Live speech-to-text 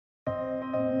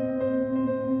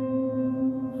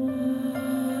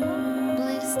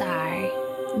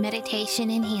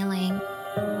meditation and healing.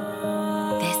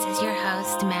 This is your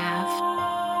host,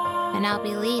 Mav, and I'll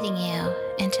be leading you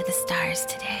into the stars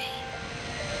today.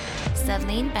 So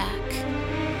lean back,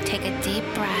 take a deep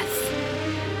breath,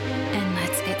 and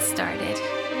let's get started.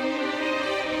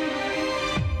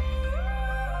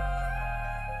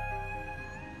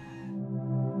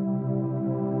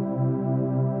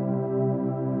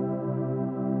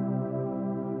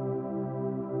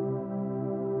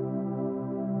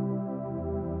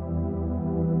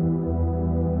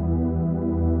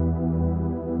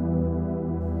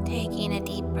 Taking a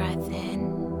deep breath in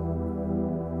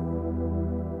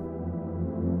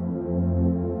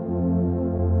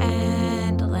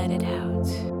and let it out.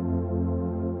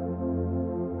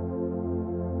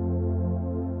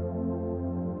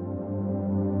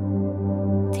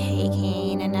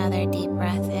 Taking another deep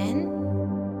breath in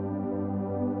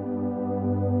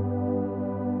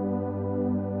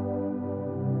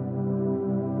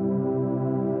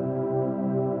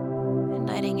and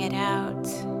letting it out.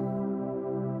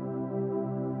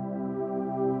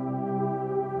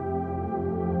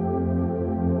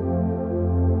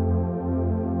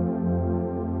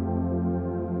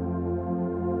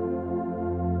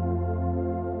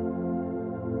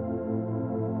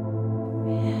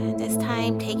 This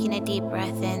time, taking a deep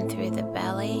breath in through the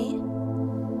belly.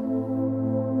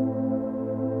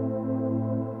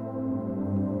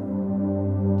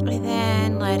 And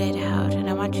then let it out. And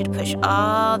I want you to push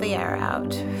all the air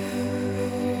out.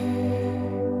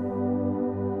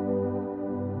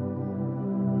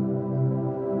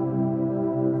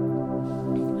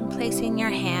 And placing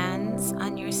your hands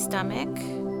on your stomach.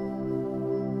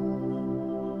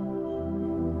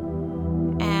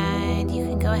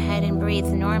 Go ahead and breathe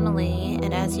normally,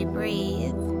 and as you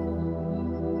breathe,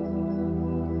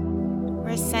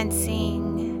 we're sensing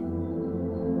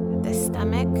the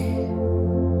stomach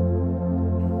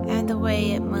and the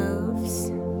way it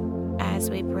moves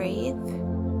as we breathe.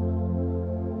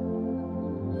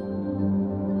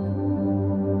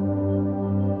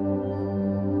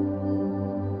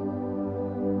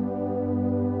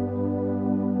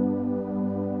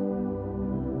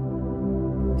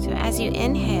 So as you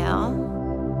inhale,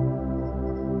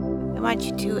 I want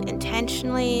you to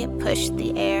intentionally push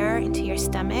the air into your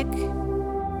stomach.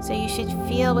 So you should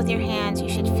feel with your hands, you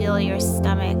should feel your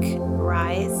stomach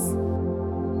rise.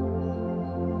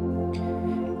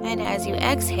 And as you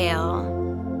exhale,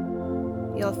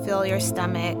 you'll feel your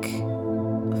stomach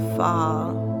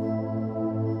fall.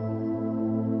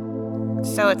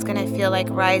 So it's going to feel like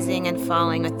rising and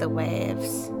falling with the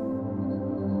waves.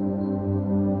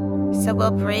 So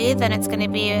we'll breathe, and it's going to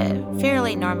be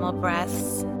fairly normal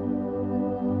breaths.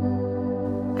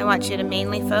 I want you to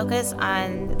mainly focus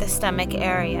on the stomach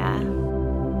area.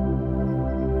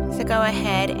 So go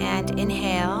ahead and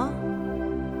inhale.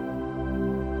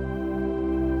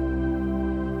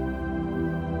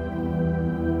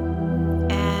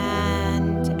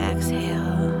 And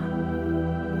exhale.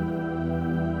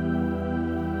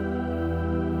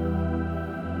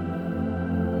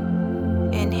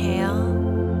 Inhale.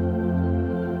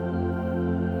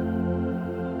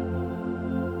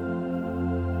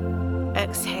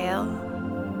 Exhale,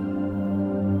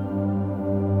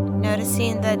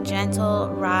 noticing the gentle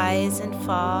rise and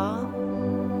fall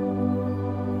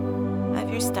of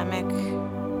your stomach,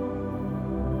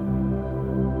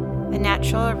 the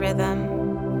natural rhythm.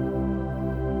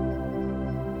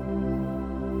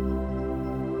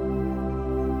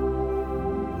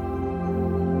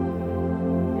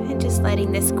 And just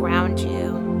letting this ground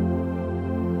you.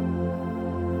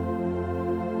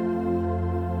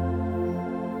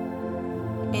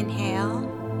 Inhale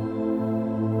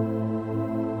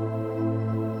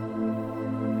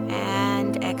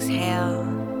and exhale.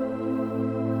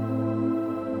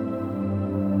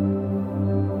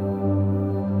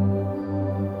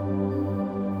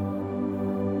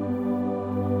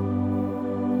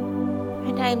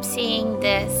 And I'm seeing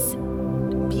this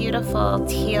beautiful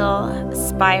teal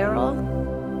spiral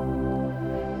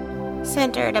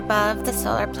centered above the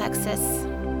solar plexus.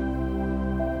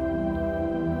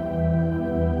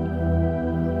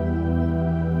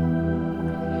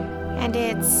 And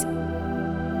it's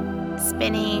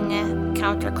spinning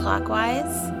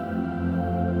counterclockwise,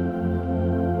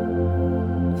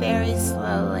 very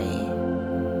slowly.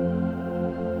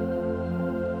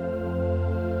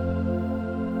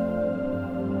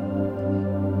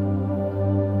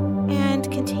 And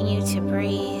continue to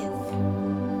breathe.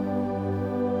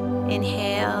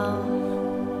 Inhale,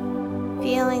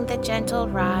 feeling the gentle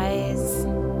rise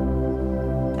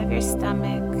of your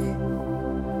stomach.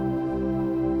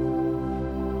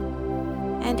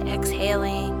 And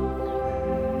exhaling,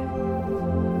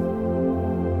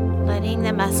 letting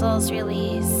the muscles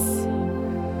release.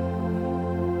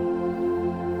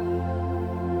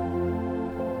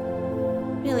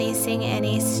 Releasing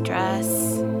any stress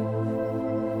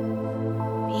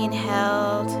being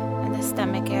held in the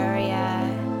stomach area,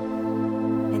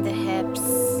 in the hips,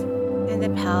 in the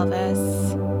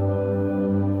pelvis,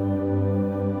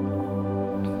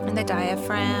 in the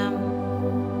diaphragm.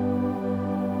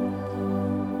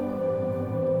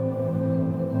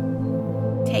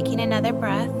 Taking another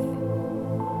breath.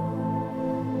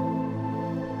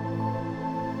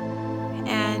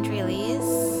 And release,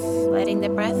 letting the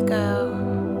breath go.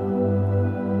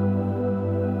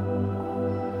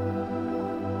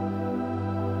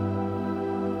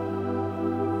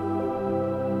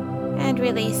 And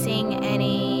releasing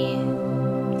any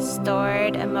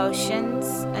stored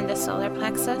emotions in the solar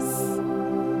plexus.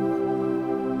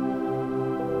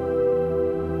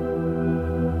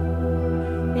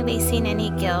 Releasing any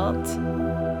guilt.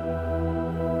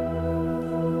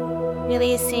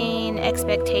 Releasing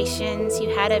expectations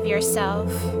you had of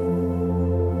yourself.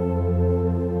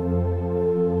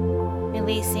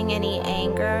 Releasing any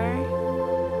anger.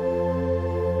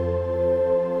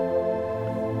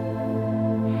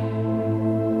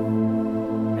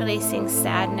 Releasing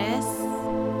sadness.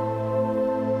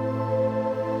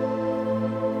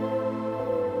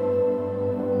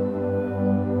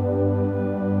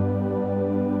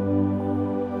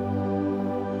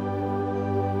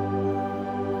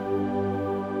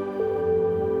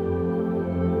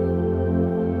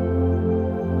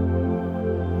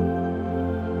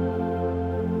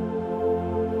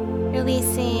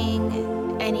 Releasing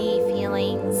any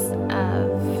feelings of,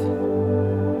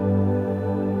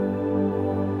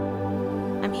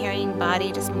 I'm hearing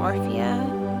body dysmorphia.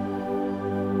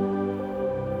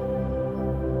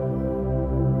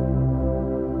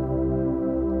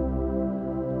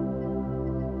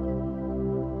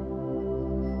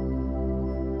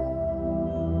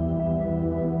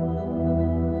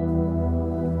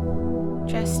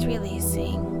 Just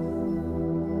releasing.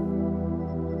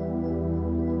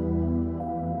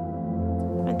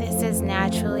 This is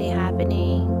naturally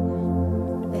happening,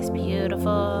 this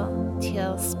beautiful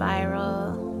teal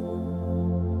spiral.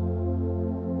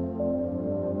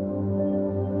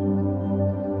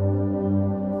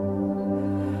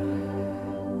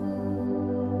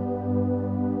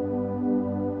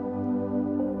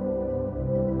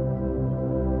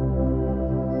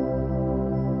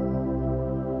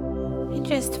 And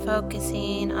just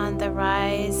focusing on the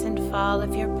rise and fall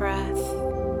of your breath.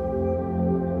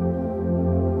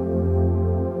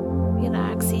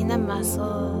 Relaxing the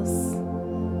muscles.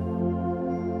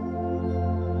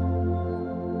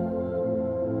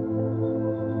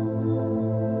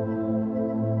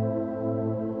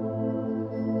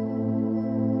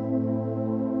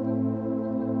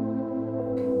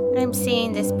 I'm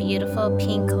seeing this beautiful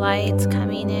pink light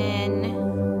coming in.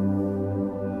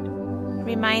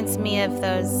 Reminds me of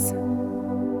those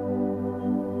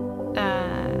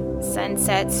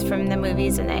sunsets from the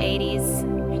movies in the 80s,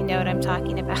 if you know what I'm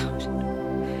talking about.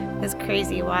 Those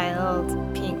crazy, wild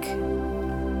pink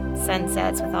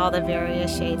sunsets with all the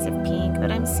various shades of pink.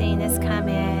 But I'm seeing this come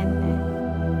in.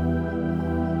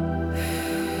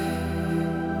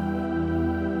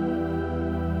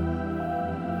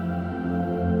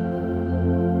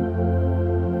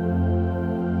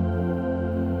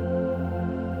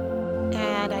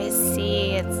 And I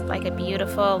see it's like a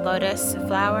beautiful lotus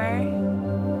flower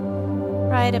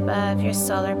right above your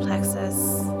solar plexus.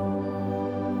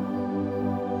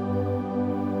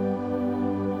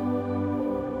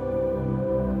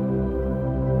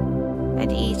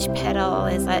 And each petal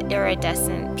is an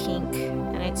iridescent pink,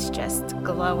 and it's just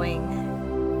glowing.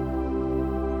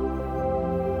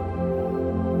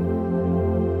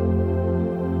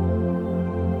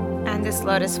 And this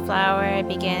lotus flower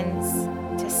begins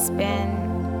to spin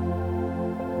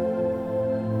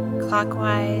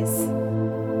clockwise,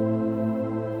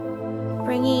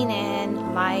 bringing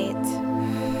in light,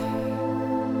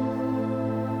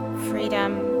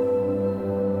 freedom,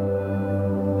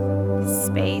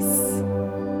 space.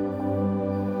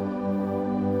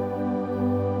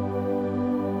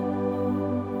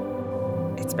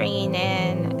 It's bringing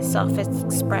in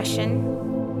self-expression,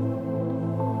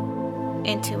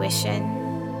 intuition,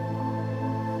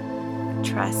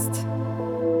 trust.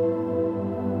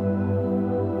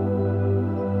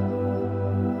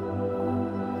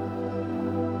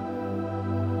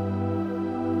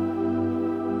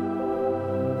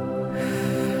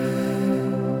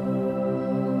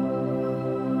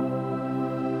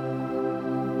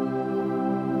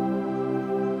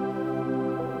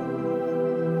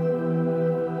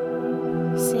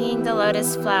 Seeing the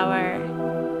lotus flower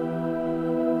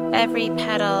Every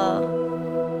petal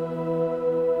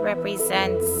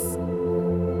represents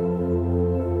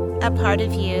a part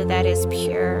of you that is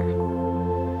pure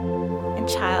and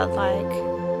childlike,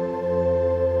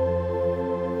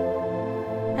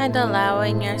 and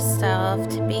allowing yourself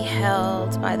to be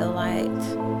held by the light.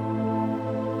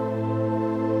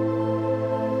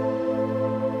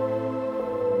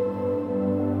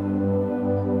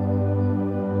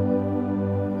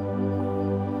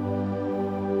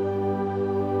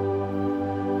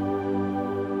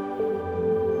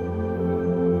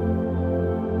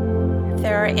 If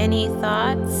there are any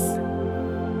thoughts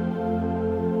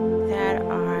that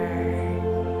are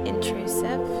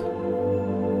intrusive,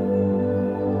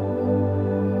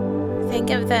 think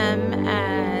of them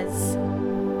as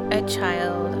a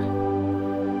child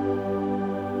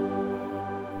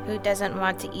who doesn't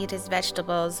want to eat his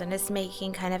vegetables and is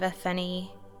making kind of a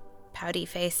funny, pouty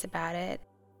face about it.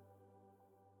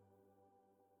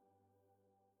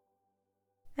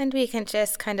 And we can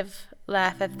just kind of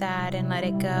laugh at that and let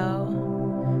it go.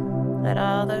 Let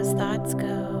all those thoughts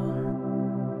go.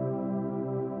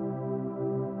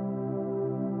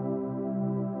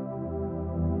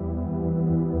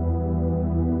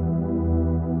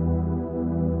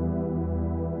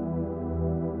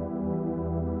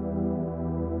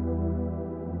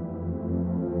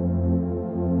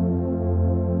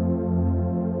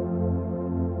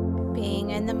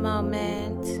 Being in the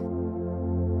moment,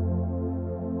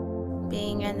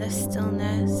 being in the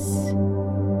stillness.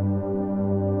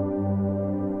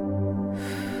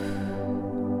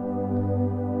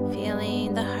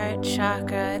 Feeling the heart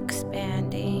chakra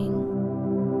expanding.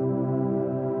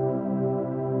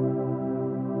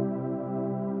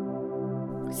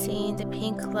 Seeing the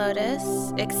pink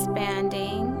lotus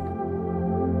expanding.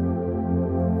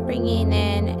 Bringing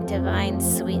in divine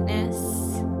sweetness,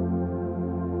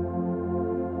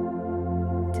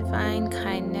 divine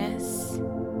kindness,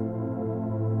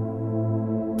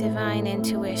 divine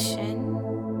intuition,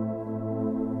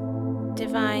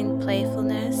 divine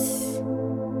playfulness,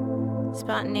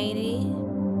 spontaneity.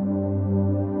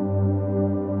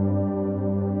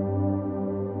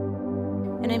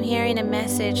 And I'm hearing a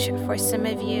message for some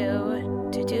of you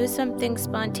to do something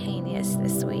spontaneous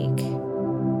this week.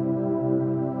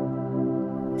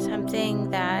 Something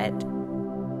that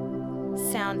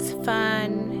sounds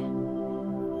fun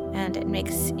and it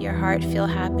makes your heart feel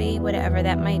happy, whatever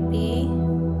that might be.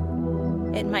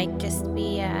 It might just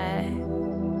be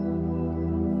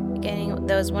getting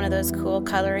one of those cool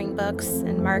coloring books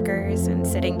and markers and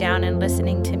sitting down and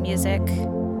listening to music,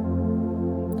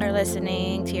 or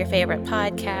listening to your favorite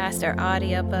podcast or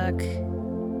audiobook,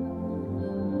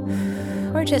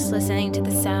 or just listening to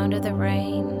the sound of the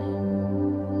rain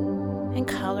and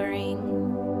coloring.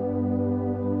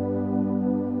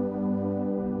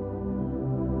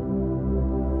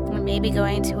 Or maybe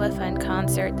going to a fun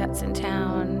concert that's in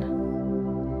town.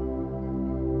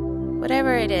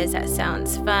 Whatever it is that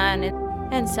sounds fun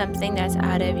and something that's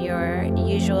out of your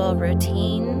usual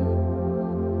routine.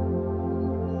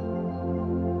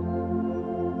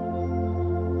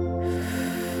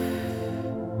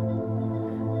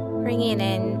 Bringing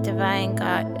in divine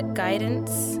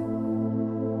guidance.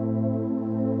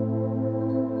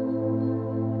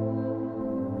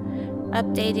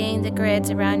 Updating the grids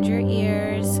around your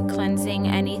ears, cleansing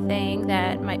anything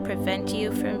that might prevent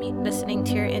you from listening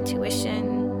to your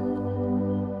intuition.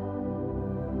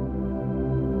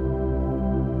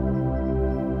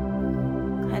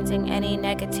 Cleansing any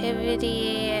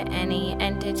negativity, any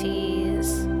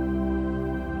entities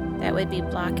that would be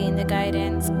blocking the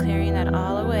guidance, clearing that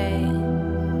all away.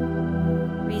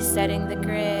 Resetting the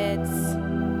grids,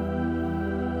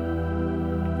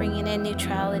 bringing in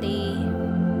neutrality.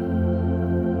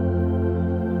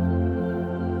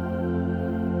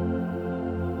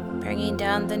 Bringing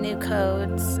down the new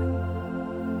codes.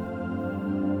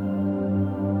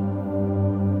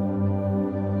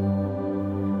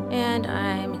 And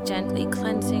I'm gently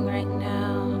cleansing right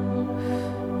now.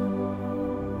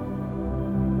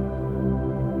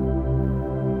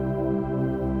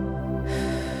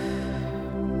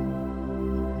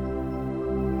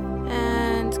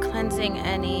 And cleansing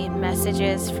any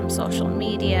messages from social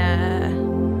media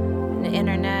and the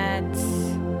internet.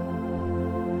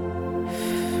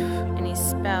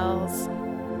 Spells,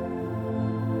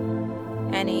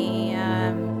 any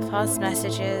false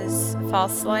messages,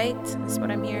 false light is what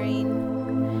I'm hearing.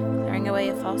 Clearing away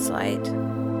a false light.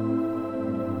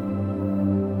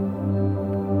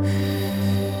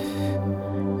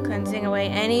 Cleansing away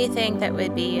anything that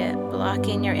would be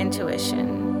blocking your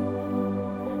intuition.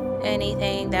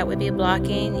 Anything that would be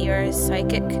blocking your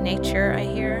psychic nature, I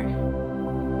hear.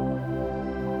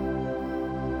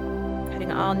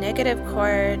 cutting all negative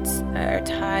cords that are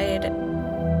tied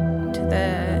to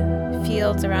the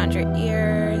fields around your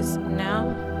ears.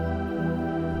 Now,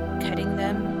 cutting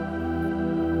them,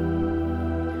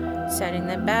 setting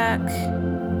them back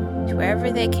to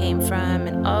wherever they came from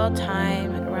in all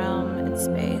time, realm, and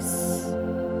space.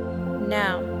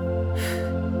 Now,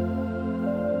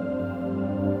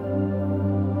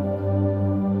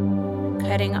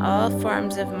 cutting all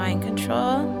forms of mind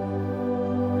control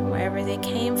from wherever they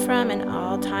came from in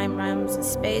all time, realms, and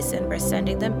space, and we're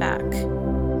sending them back.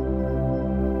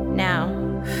 Now,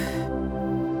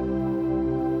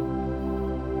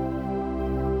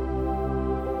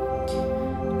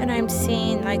 and I'm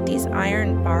seeing like these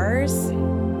iron bars.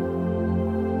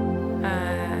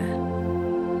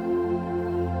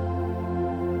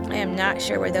 I am not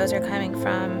sure where those are coming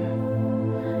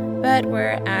from, but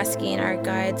we're asking our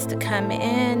guides to come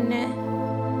in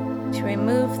to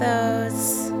remove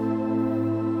those.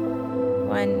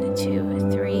 1, 2,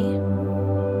 3.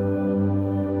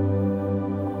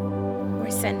 We're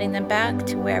sending them back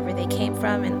to wherever they came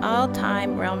from in all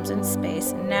time, realms, and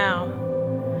space. Now,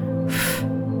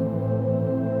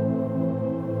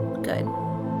 good.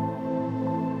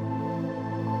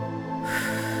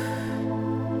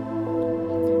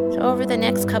 Over the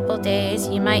next couple days,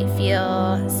 you might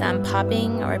feel some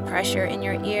popping or pressure in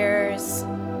your ears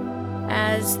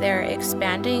as they're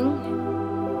expanding.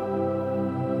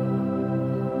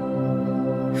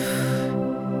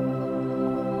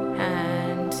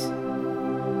 And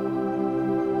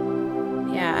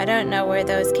yeah, I don't know where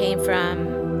those came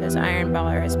from, those iron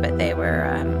bars, but they were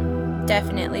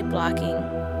definitely blocking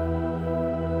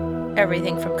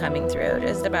everything from coming through,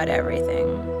 just about everything,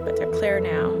 but they're clear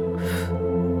now.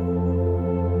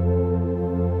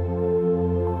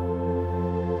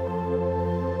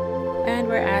 And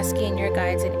we're asking your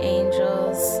guides and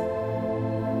angels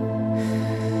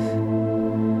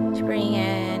to bring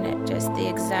in just the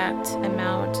exact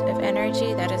amount of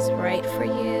energy that is right for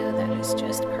you, that is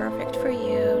just perfect for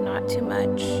you, not too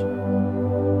much.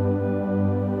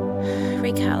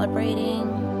 Recalibrating.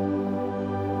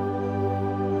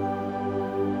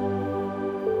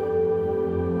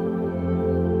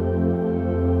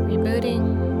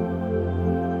 Rebooting.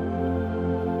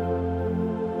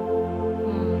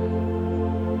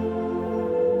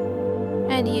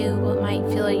 And you might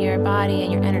feel your body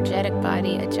and your energetic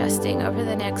body adjusting over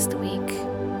the next week.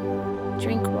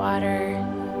 Drink water.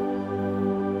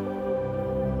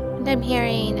 And I'm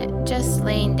hearing just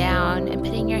laying down and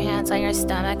putting your hands on your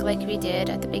stomach like we did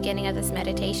at the beginning of this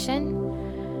meditation.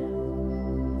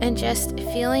 And just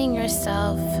feeling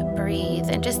yourself breathe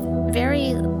and just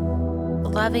very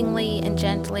lovingly and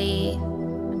gently,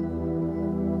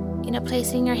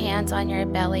 placing your hands on your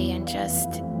belly and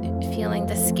just feeling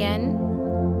the skin.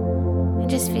 And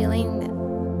just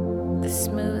feeling the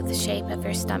smooth shape of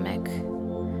your stomach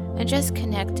and just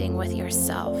connecting with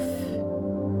yourself,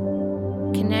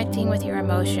 connecting with your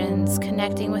emotions,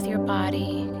 connecting with your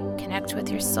body, connect with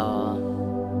your soul.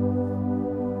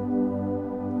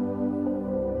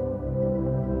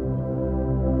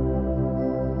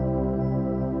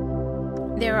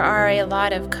 There are a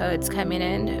lot of codes coming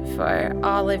in for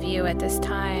all of you at this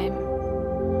time.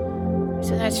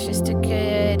 So that's just a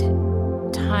good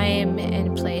time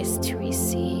and place to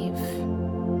receive.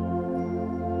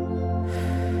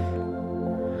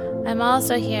 I'm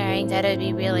also hearing that it would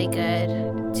be really good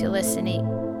to listen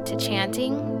to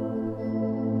chanting.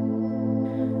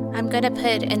 I'm going to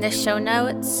put in the show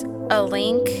notes a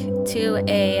link to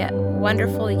a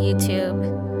wonderful YouTube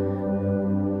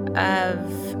of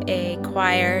a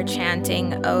choir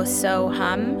chanting "Oh So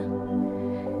Hum,"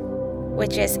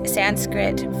 which is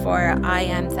Sanskrit for "I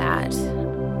am that."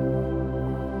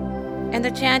 And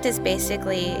the chant is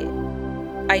basically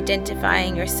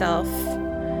identifying yourself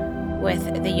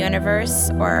with the universe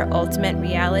or ultimate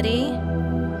reality.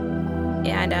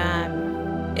 And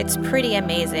it's pretty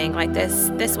amazing. Like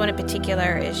this one in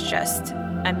particular is just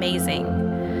amazing.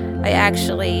 I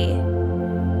actually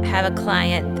have a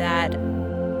client that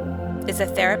is a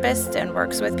therapist and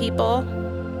works with people,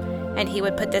 and he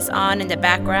would put this on in the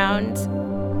background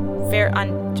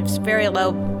on just very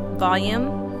low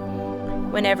volume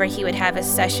whenever he would have his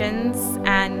sessions,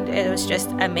 and it was just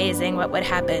amazing what would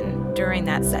happen during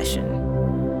that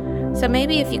session. So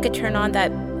maybe if you could turn on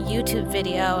that YouTube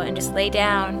video and just lay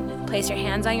down, place your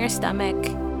hands on your stomach,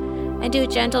 and do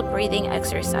gentle breathing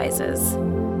exercises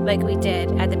like we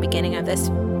did at the beginning of this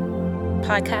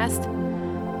podcast.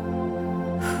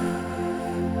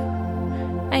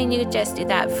 And you just do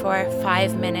that for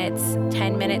 5 minutes,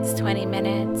 10 minutes, 20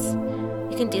 minutes.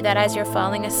 You can do that as you're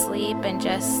falling asleep and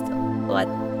just let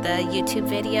the YouTube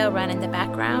video run in the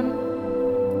background.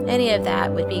 Any of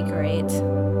that would be great.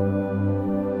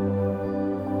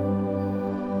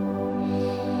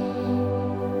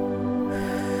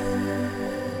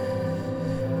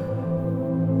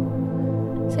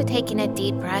 So taking a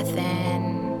deep breath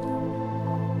in,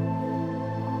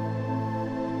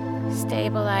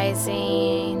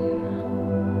 stabilizing.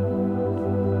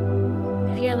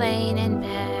 If you're laying in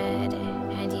bed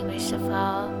and you wish to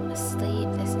fall asleep,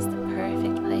 this is the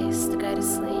perfect place to go to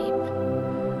sleep.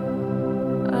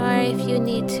 Or if you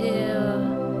need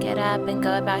to get up and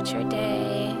go about your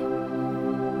day,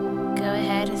 go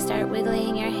ahead and start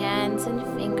wiggling your hands and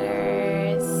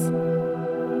fingers.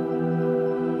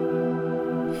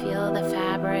 Feel the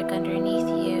fabric underneath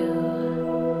you.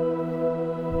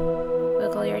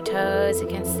 Wiggle your toes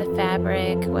against the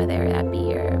fabric, whether that be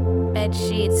your bed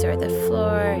sheets or the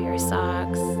floor, your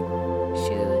socks,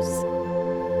 shoes.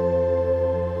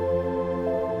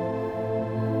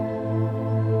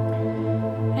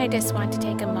 I just want to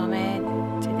take a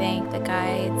moment to thank the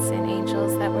guides and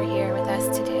angels that were here with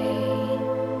us today.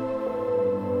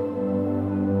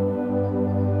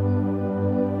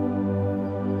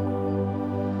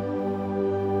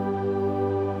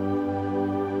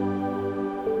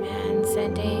 And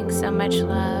sending so much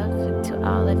love